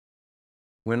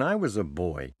When I was a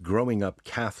boy growing up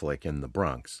Catholic in the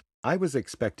Bronx, I was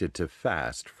expected to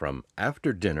fast from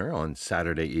after dinner on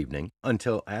Saturday evening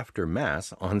until after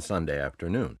Mass on Sunday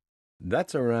afternoon.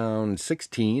 That's around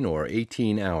 16 or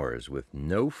 18 hours with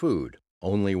no food,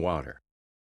 only water.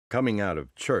 Coming out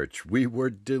of church, we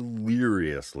were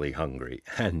deliriously hungry,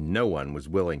 and no one was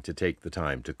willing to take the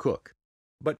time to cook.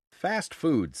 But fast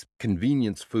foods,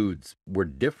 convenience foods, were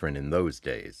different in those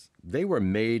days. They were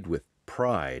made with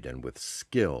pride and with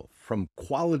skill from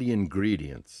quality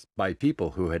ingredients by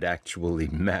people who had actually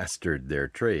mastered their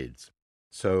trades.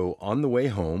 So on the way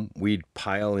home, we'd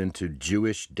pile into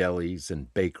Jewish delis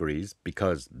and bakeries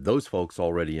because those folks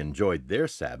already enjoyed their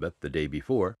Sabbath the day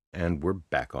before and were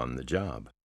back on the job.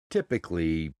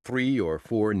 Typically, 3 or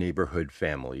 4 neighborhood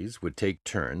families would take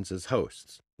turns as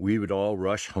hosts. We would all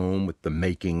rush home with the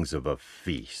makings of a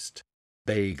feast.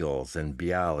 Bagels and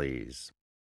bialys,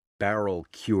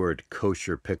 barrel-cured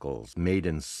kosher pickles made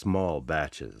in small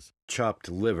batches, chopped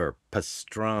liver,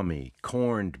 pastrami,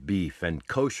 corned beef, and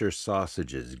kosher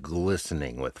sausages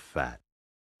glistening with fat.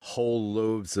 Whole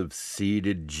loaves of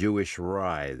seeded Jewish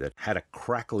rye that had a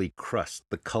crackly crust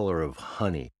the color of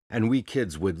honey, and we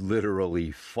kids would literally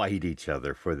fight each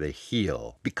other for the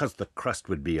heel because the crust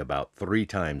would be about 3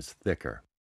 times thicker.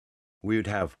 We would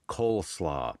have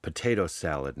coleslaw, potato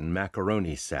salad, and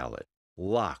macaroni salad,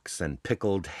 lox and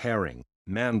pickled herring,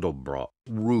 mandelbrot,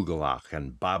 rugelach,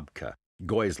 and babka.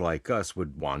 Goys like us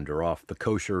would wander off the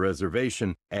kosher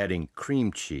reservation, adding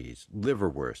cream cheese,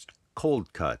 liverwurst,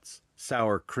 cold cuts,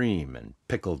 sour cream, and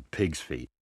pickled pig's feet.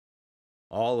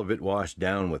 All of it washed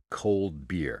down with cold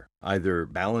beer, either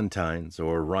Ballantines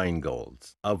or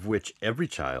Rheingold's, of which every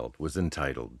child was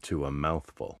entitled to a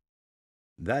mouthful.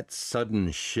 That sudden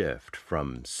shift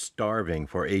from starving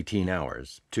for 18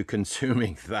 hours to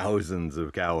consuming thousands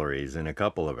of calories in a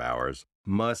couple of hours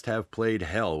must have played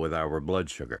hell with our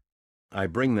blood sugar. I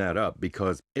bring that up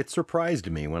because it surprised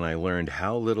me when I learned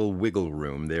how little wiggle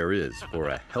room there is for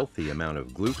a healthy amount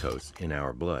of glucose in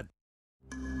our blood.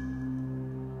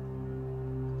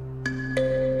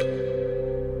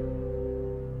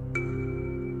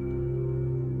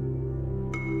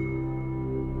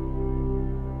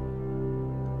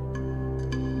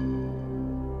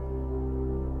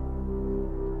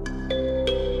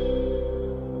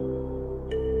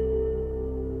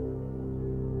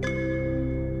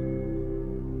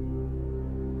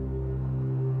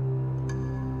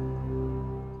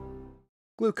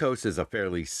 Glucose is a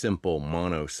fairly simple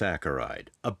monosaccharide,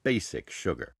 a basic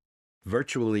sugar.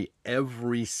 Virtually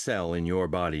every cell in your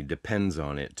body depends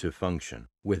on it to function.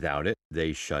 Without it,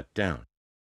 they shut down.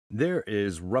 There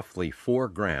is roughly 4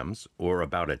 grams, or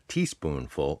about a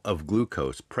teaspoonful, of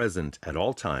glucose present at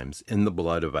all times in the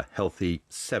blood of a healthy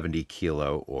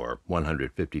 70-kilo or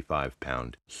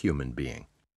 155-pound human being.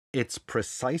 Its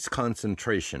precise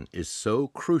concentration is so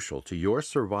crucial to your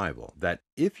survival that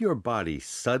if your body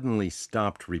suddenly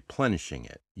stopped replenishing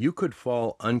it, you could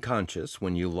fall unconscious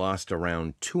when you lost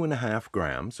around 2.5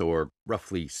 grams, or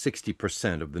roughly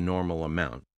 60% of the normal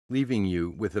amount, leaving you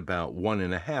with about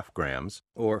 1.5 grams,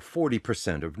 or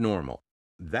 40% of normal.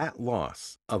 That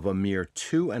loss of a mere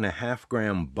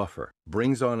 2.5-gram buffer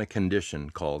brings on a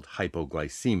condition called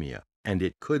hypoglycemia, and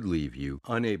it could leave you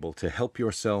unable to help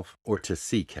yourself or to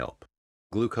seek help.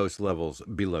 Glucose levels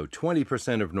below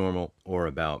 20% of normal, or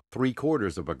about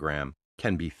 3/4 of a gram,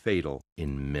 can be fatal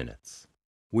in minutes.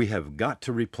 We have got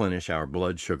to replenish our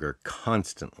blood sugar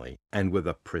constantly and with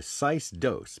a precise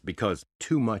dose because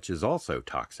too much is also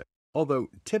toxic, although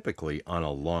typically on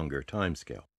a longer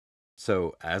timescale.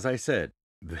 So, as I said,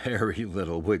 very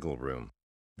little wiggle room.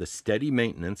 The steady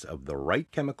maintenance of the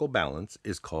right chemical balance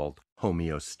is called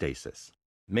homeostasis.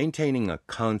 Maintaining a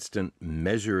constant,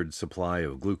 measured supply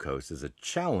of glucose is a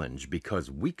challenge because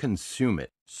we consume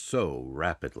it so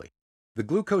rapidly. The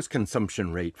glucose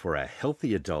consumption rate for a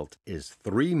healthy adult is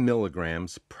 3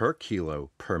 milligrams per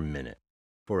kilo per minute.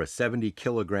 For a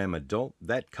 70-kilogram adult,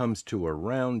 that comes to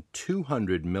around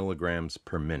 200 milligrams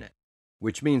per minute,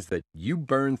 which means that you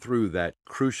burn through that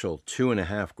crucial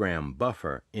 2.5-gram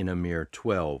buffer in a mere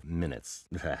 12 minutes.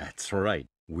 That's right.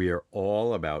 We're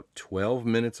all about 12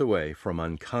 minutes away from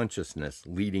unconsciousness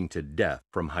leading to death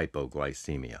from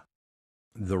hypoglycemia.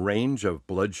 The range of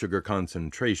blood sugar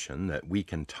concentration that we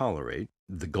can tolerate,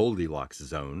 the Goldilocks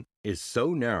zone, is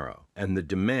so narrow, and the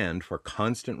demand for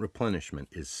constant replenishment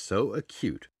is so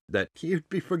acute that you'd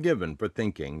be forgiven for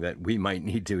thinking that we might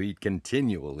need to eat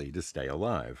continually to stay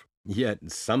alive.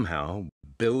 Yet, somehow,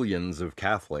 billions of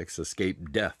Catholics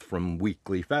escape death from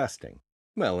weekly fasting.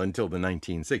 Well, until the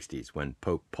 1960s, when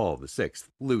Pope Paul VI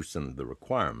loosened the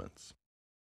requirements.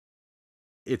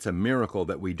 It's a miracle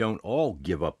that we don't all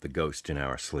give up the ghost in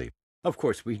our sleep. Of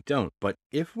course we don't, but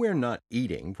if we're not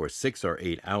eating for 6 or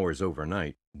 8 hours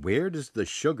overnight, where does the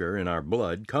sugar in our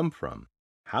blood come from?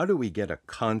 How do we get a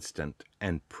constant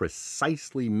and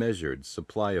precisely measured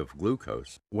supply of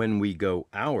glucose when we go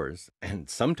hours, and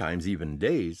sometimes even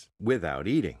days, without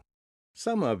eating?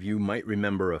 Some of you might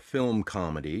remember a film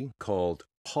comedy called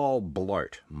Paul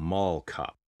Blart, Mall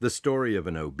Cop, the story of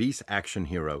an obese action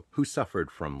hero who suffered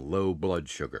from low blood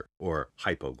sugar, or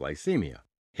hypoglycemia.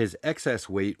 His excess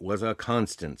weight was a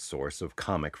constant source of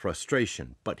comic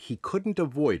frustration, but he couldn't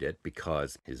avoid it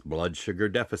because his blood sugar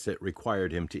deficit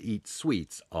required him to eat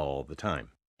sweets all the time.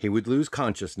 He would lose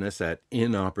consciousness at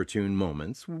inopportune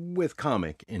moments with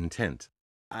comic intent.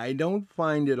 I don't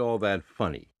find it all that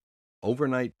funny.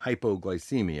 Overnight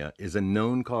hypoglycemia is a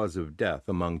known cause of death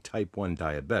among type 1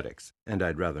 diabetics, and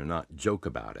I'd rather not joke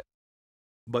about it.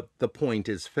 But the point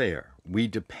is fair. We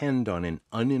depend on an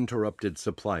uninterrupted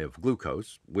supply of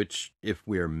glucose, which, if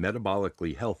we're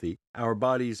metabolically healthy, our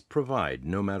bodies provide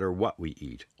no matter what we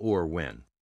eat or when.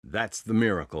 That's the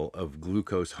miracle of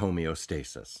glucose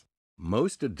homeostasis.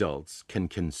 Most adults can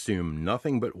consume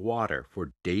nothing but water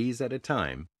for days at a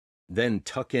time, then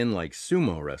tuck in like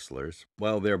sumo wrestlers,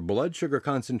 while their blood sugar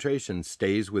concentration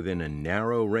stays within a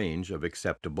narrow range of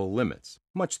acceptable limits,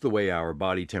 much the way our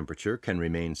body temperature can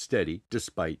remain steady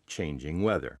despite changing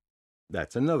weather.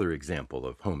 That's another example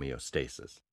of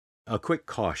homeostasis. A quick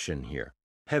caution here.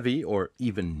 Heavy or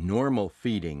even normal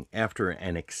feeding after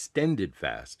an extended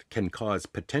fast can cause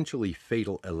potentially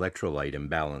fatal electrolyte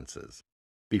imbalances.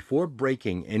 Before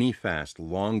breaking any fast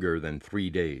longer than 3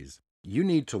 days, you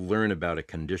need to learn about a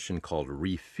condition called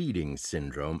refeeding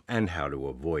syndrome and how to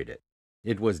avoid it.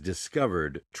 It was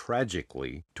discovered,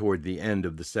 tragically, toward the end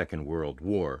of the Second World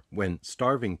War, when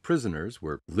starving prisoners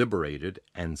were liberated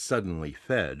and suddenly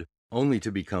fed, only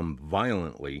to become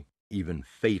violently, even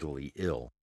fatally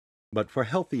ill. But for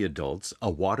healthy adults, a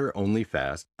water-only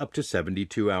fast up to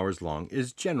 72 hours long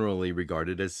is generally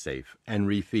regarded as safe, and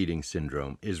refeeding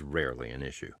syndrome is rarely an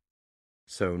issue.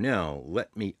 So now,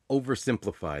 let me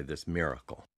oversimplify this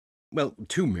miracle. Well,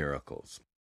 2 miracles.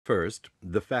 First,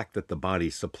 the fact that the body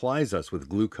supplies us with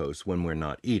glucose when we're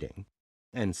not eating.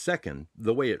 And second,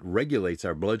 the way it regulates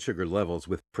our blood sugar levels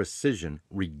with precision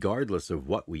regardless of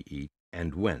what we eat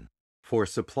and when. For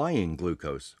supplying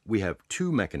glucose, we have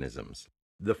 2 mechanisms.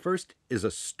 The first is a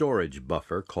storage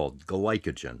buffer called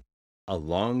glycogen, a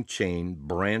long-chain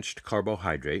branched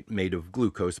carbohydrate made of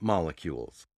glucose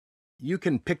molecules. You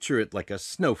can picture it like a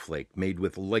snowflake made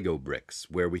with Lego bricks,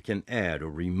 where we can add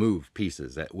or remove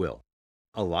pieces at will.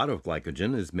 A lot of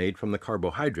glycogen is made from the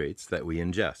carbohydrates that we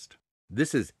ingest.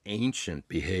 This is ancient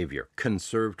behavior,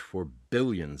 conserved for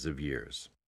billions of years.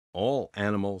 All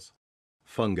animals,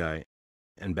 fungi,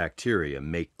 and bacteria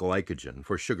make glycogen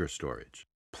for sugar storage.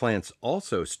 Plants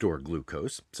also store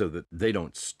glucose so that they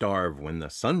don't starve when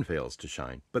the sun fails to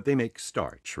shine, but they make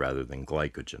starch rather than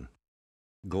glycogen.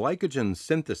 Glycogen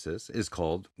synthesis is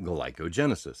called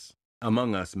glycogenesis.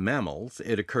 Among us mammals,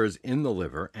 it occurs in the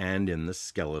liver and in the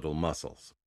skeletal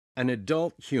muscles. An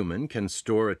adult human can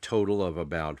store a total of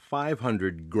about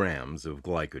 500 grams of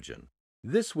glycogen.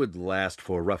 This would last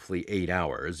for roughly 8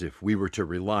 hours if we were to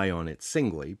rely on it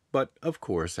singly, but of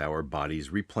course our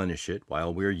bodies replenish it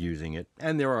while we're using it,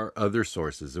 and there are other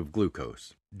sources of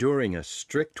glucose. During a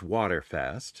strict water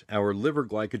fast, our liver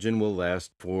glycogen will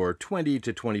last for 20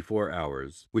 to 24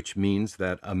 hours, which means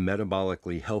that a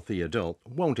metabolically healthy adult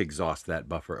won't exhaust that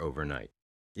buffer overnight.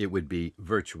 It would be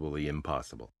virtually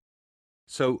impossible.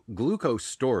 So, glucose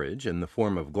storage in the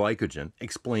form of glycogen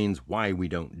explains why we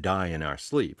don't die in our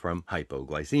sleep from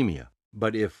hypoglycemia.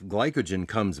 But if glycogen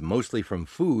comes mostly from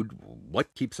food,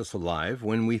 what keeps us alive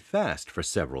when we fast for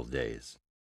several days?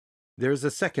 There's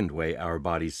a second way our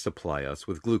bodies supply us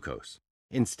with glucose.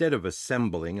 Instead of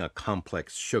assembling a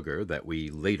complex sugar that we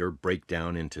later break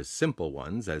down into simple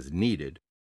ones as needed,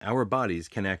 our bodies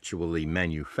can actually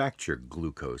manufacture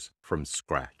glucose from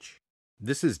scratch.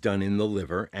 This is done in the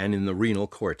liver and in the renal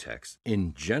cortex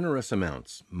in generous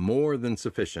amounts, more than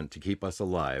sufficient to keep us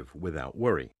alive without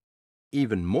worry.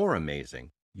 Even more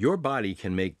amazing, your body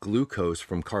can make glucose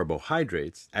from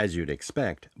carbohydrates, as you'd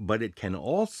expect, but it can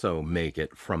also make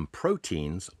it from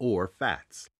proteins or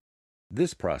fats.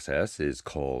 This process is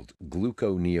called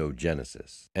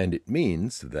gluconeogenesis, and it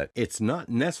means that it's not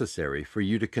necessary for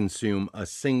you to consume a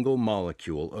single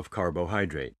molecule of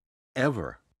carbohydrate,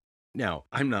 ever. Now,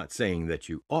 I'm not saying that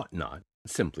you ought not,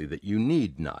 simply that you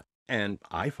need not, and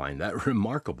I find that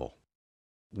remarkable.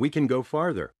 We can go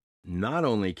farther. Not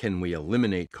only can we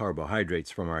eliminate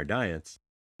carbohydrates from our diets,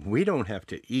 we don't have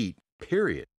to eat,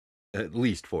 period, at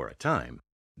least for a time.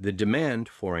 The demand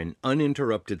for an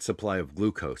uninterrupted supply of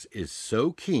glucose is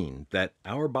so keen that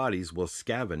our bodies will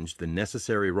scavenge the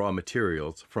necessary raw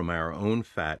materials from our own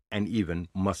fat and even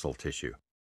muscle tissue.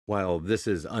 While this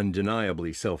is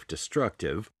undeniably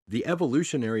self-destructive, the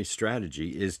evolutionary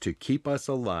strategy is to keep us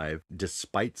alive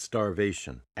despite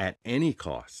starvation at any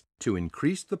cost to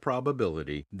increase the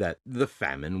probability that the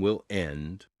famine will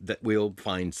end, that we'll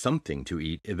find something to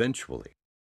eat eventually.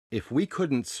 If we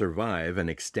couldn't survive an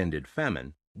extended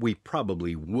famine, we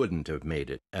probably wouldn't have made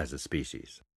it as a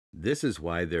species. This is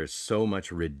why there's so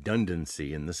much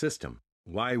redundancy in the system,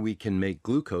 why we can make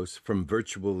glucose from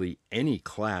virtually any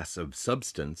class of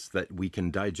substance that we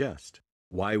can digest,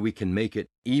 why we can make it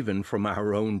even from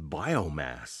our own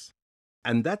biomass.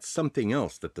 And that's something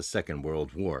else that the Second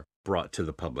World War brought to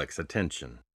the public's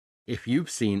attention. If you've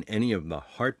seen any of the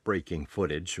heartbreaking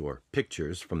footage or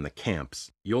pictures from the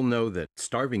camps, you'll know that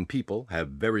starving people have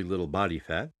very little body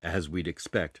fat, as we'd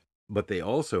expect, but they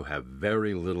also have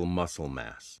very little muscle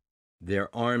mass.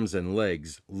 Their arms and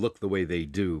legs look the way they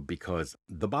do because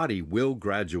the body will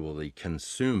gradually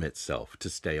consume itself to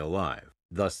stay alive,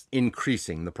 thus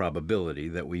increasing the probability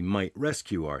that we might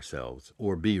rescue ourselves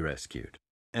or be rescued.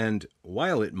 And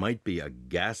while it might be a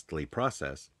ghastly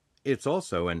process, it's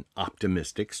also an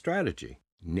optimistic strategy.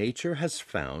 Nature has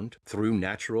found, through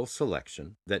natural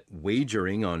selection, that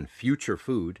wagering on future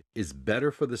food is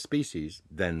better for the species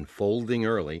than folding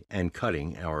early and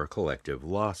cutting our collective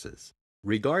losses.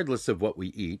 Regardless of what we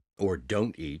eat or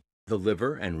don't eat, the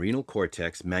liver and renal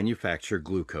cortex manufacture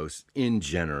glucose in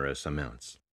generous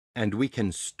amounts. And we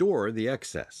can store the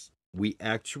excess. We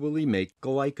actually make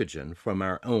glycogen from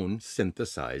our own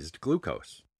synthesized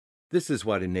glucose. This is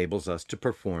what enables us to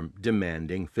perform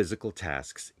demanding physical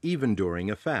tasks even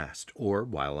during a fast or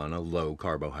while on a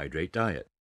low-carbohydrate diet.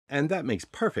 And that makes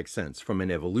perfect sense from an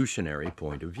evolutionary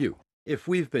point of view. If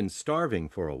we've been starving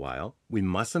for a while, we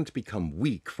mustn't become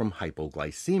weak from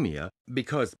hypoglycemia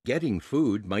because getting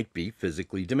food might be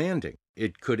physically demanding.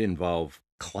 It could involve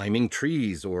climbing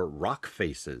trees or rock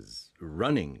faces,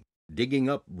 running, digging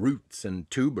up roots and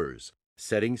tubers,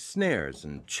 setting snares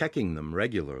and checking them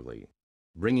regularly,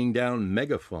 bringing down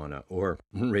megafauna, or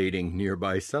raiding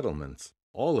nearby settlements,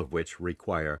 all of which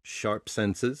require sharp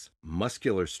senses,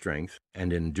 muscular strength,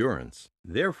 and endurance.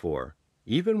 Therefore,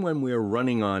 even when we're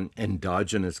running on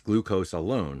endogenous glucose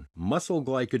alone, muscle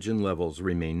glycogen levels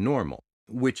remain normal,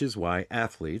 which is why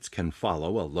athletes can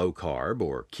follow a low-carb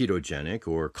or ketogenic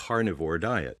or carnivore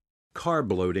diet.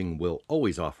 Carb loading will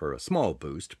always offer a small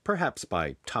boost, perhaps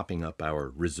by topping up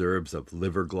our reserves of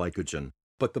liver glycogen,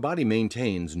 but the body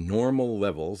maintains normal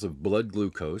levels of blood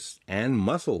glucose and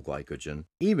muscle glycogen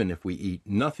even if we eat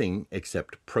nothing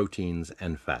except proteins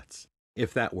and fats.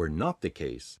 If that were not the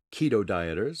case, keto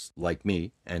dieters, like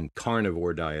me, and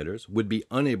carnivore dieters would be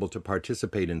unable to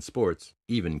participate in sports,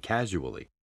 even casually.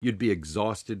 You'd be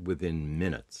exhausted within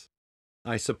minutes.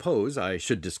 I suppose I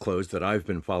should disclose that I've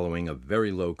been following a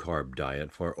very low-carb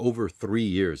diet for over 3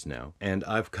 years now, and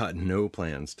I've got no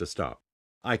plans to stop.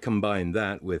 I combine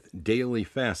that with daily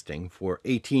fasting for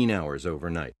 18 hours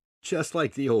overnight, just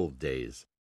like the old days.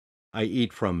 I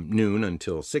eat from noon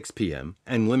until 6 p.m.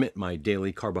 and limit my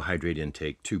daily carbohydrate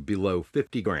intake to below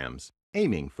 50 grams,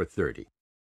 aiming for 30.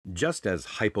 Just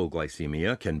as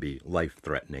hypoglycemia can be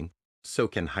life-threatening, so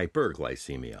can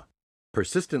hyperglycemia.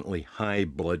 Persistently high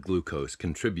blood glucose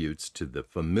contributes to the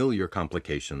familiar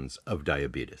complications of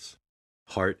diabetes: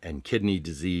 heart and kidney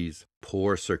disease,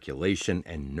 poor circulation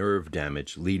and nerve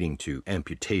damage leading to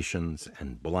amputations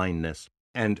and blindness,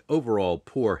 and overall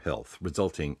poor health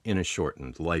resulting in a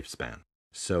shortened lifespan.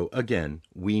 So again,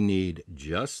 we need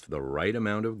just the right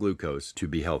amount of glucose to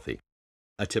be healthy.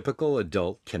 A typical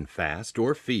adult can fast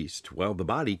or feast while the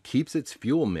body keeps its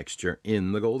fuel mixture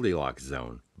in the Goldilocks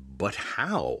zone. But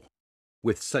how?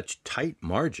 With such tight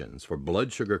margins for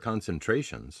blood sugar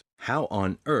concentrations, how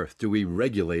on earth do we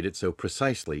regulate it so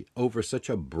precisely over such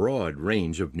a broad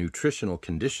range of nutritional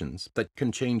conditions that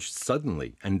can change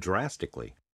suddenly and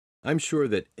drastically? I'm sure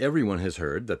that everyone has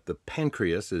heard that the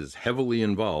pancreas is heavily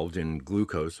involved in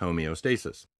glucose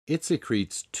homeostasis. It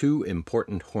secretes two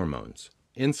important hormones,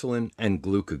 insulin and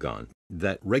glucagon,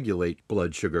 that regulate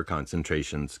blood sugar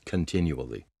concentrations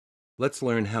continually. Let's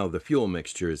learn how the fuel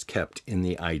mixture is kept in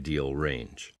the ideal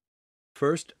range.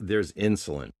 First, there's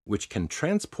insulin, which can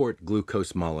transport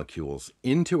glucose molecules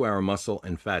into our muscle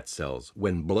and fat cells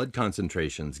when blood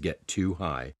concentrations get too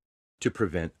high to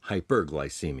prevent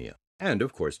hyperglycemia, and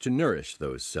of course to nourish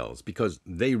those cells because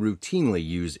they routinely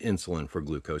use insulin for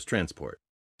glucose transport.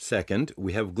 Second,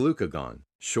 we have glucagon,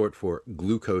 short for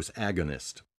glucose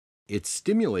agonist. It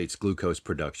stimulates glucose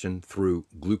production through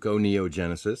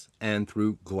gluconeogenesis and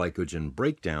through glycogen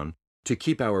breakdown to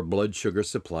keep our blood sugar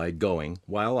supply going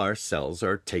while our cells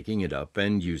are taking it up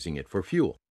and using it for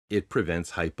fuel. It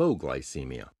prevents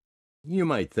hypoglycemia. You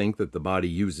might think that the body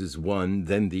uses one,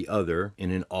 then the other in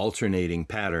an alternating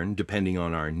pattern depending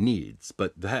on our needs,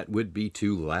 but that would be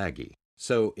too laggy.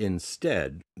 So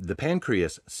instead, the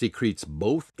pancreas secretes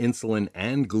both insulin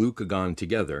and glucagon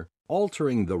together,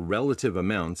 altering the relative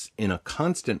amounts in a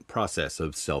constant process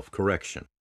of self-correction.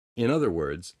 In other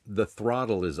words, the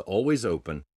throttle is always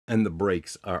open and the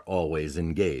brakes are always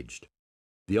engaged.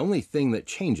 The only thing that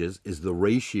changes is the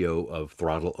ratio of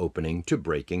throttle opening to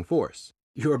braking force.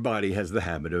 Your body has the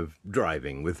habit of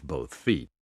driving with both feet.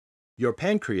 Your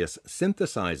pancreas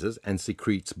synthesizes and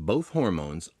secretes both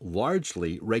hormones,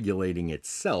 largely regulating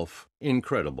itself,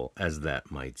 incredible as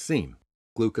that might seem.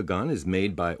 Glucagon is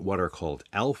made by what are called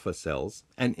alpha cells,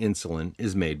 and insulin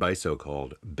is made by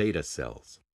so-called beta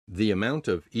cells. The amount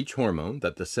of each hormone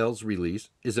that the cells release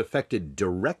is affected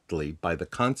directly by the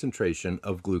concentration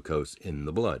of glucose in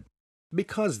the blood.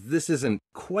 Because this isn't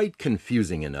quite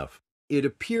confusing enough, it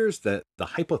appears that the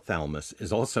hypothalamus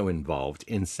is also involved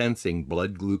in sensing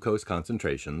blood glucose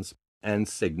concentrations and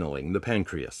signaling the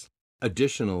pancreas.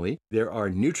 Additionally, there are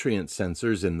nutrient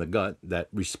sensors in the gut that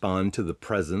respond to the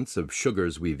presence of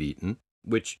sugars we've eaten,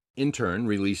 which in turn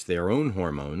release their own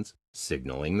hormones,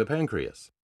 signaling the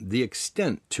pancreas. The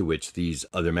extent to which these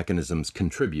other mechanisms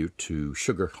contribute to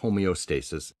sugar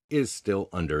homeostasis is still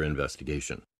under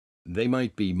investigation. They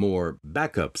might be more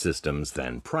backup systems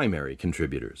than primary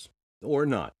contributors. Or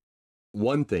not.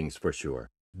 One thing's for sure.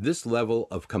 This level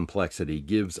of complexity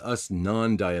gives us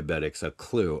non-diabetics a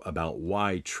clue about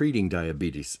why treating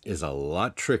diabetes is a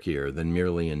lot trickier than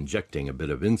merely injecting a bit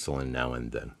of insulin now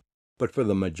and then. But for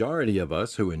the majority of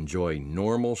us who enjoy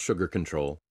normal sugar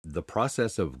control, the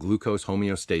process of glucose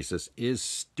homeostasis is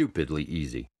stupidly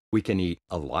easy. We can eat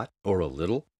a lot or a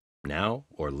little, now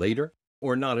or later,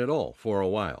 or not at all for a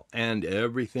while, and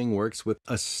everything works with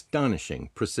astonishing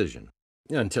precision.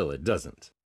 Until it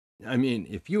doesn't. I mean,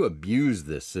 if you abuse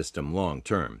this system long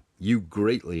term, you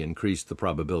greatly increase the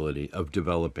probability of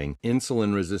developing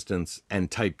insulin resistance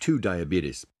and type 2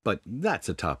 diabetes, but that's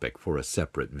a topic for a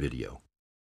separate video.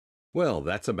 Well,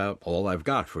 that's about all I've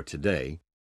got for today.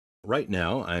 Right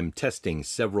now, I'm testing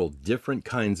several different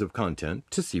kinds of content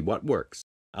to see what works.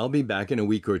 I'll be back in a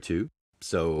week or two,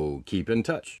 so keep in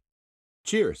touch.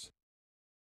 Cheers!